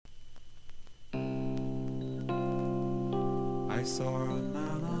I saw a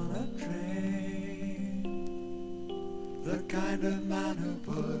man on a train, the kind of man who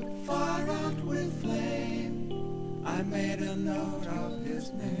put fire out with flame. I made a note of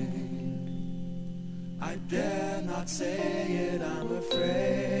his name. I dare not say it, I'm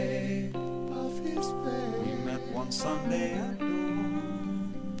afraid of his fate. We met one Sunday at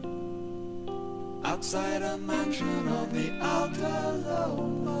dawn, outside a mansion on the Alta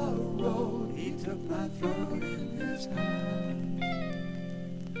Loma road. He took my throat in his hand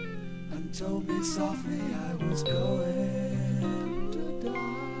and told me softly I was going to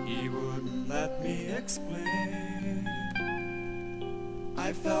die. He wouldn't let me explain.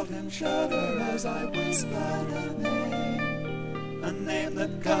 I felt him shudder as I whispered a name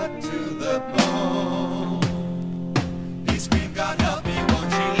that cut to the bone. He screamed, God help me,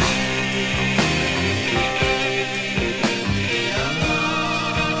 won't you leave me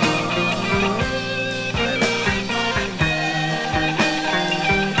alone? I ruined my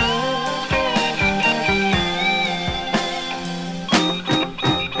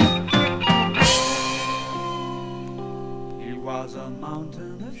He was a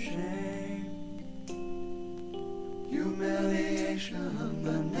mountain of shame, humiliation,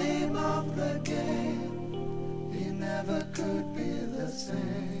 the name of the game. He never could be the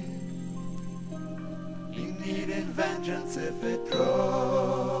same. He needed vengeance if it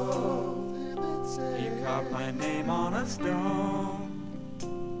drove him insane. He carved my name on a stone,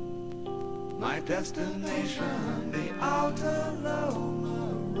 my destination, the Alta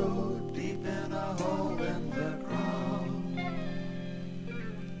Loma road, deep in a hole in the ground.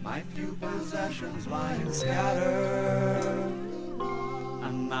 My few possessions lying scattered,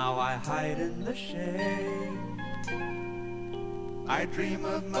 and now I hide in the shade. I dream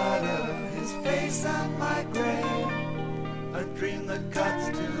of murder, his face and my grave, a dream that cuts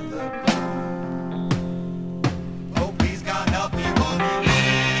to the bone. Oh, please, God help me, won't you leave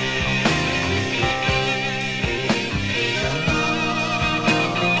me alone?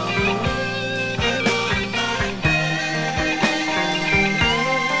 I ruined my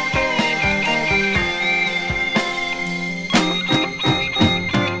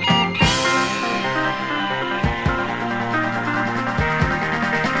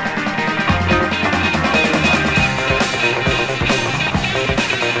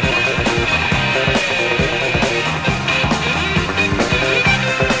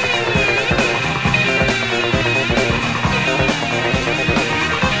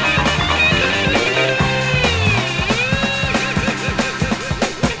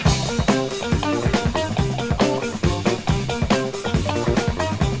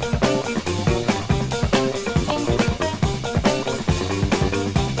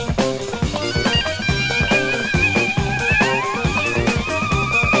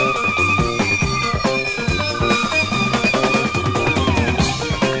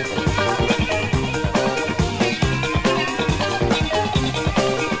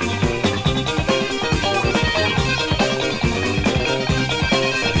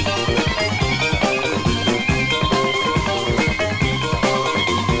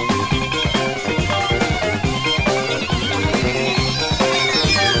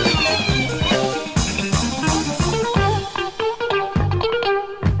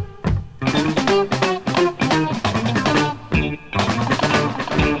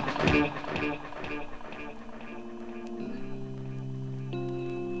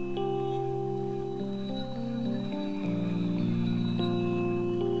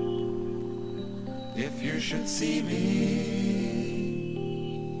If you should see me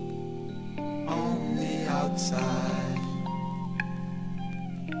on the outside,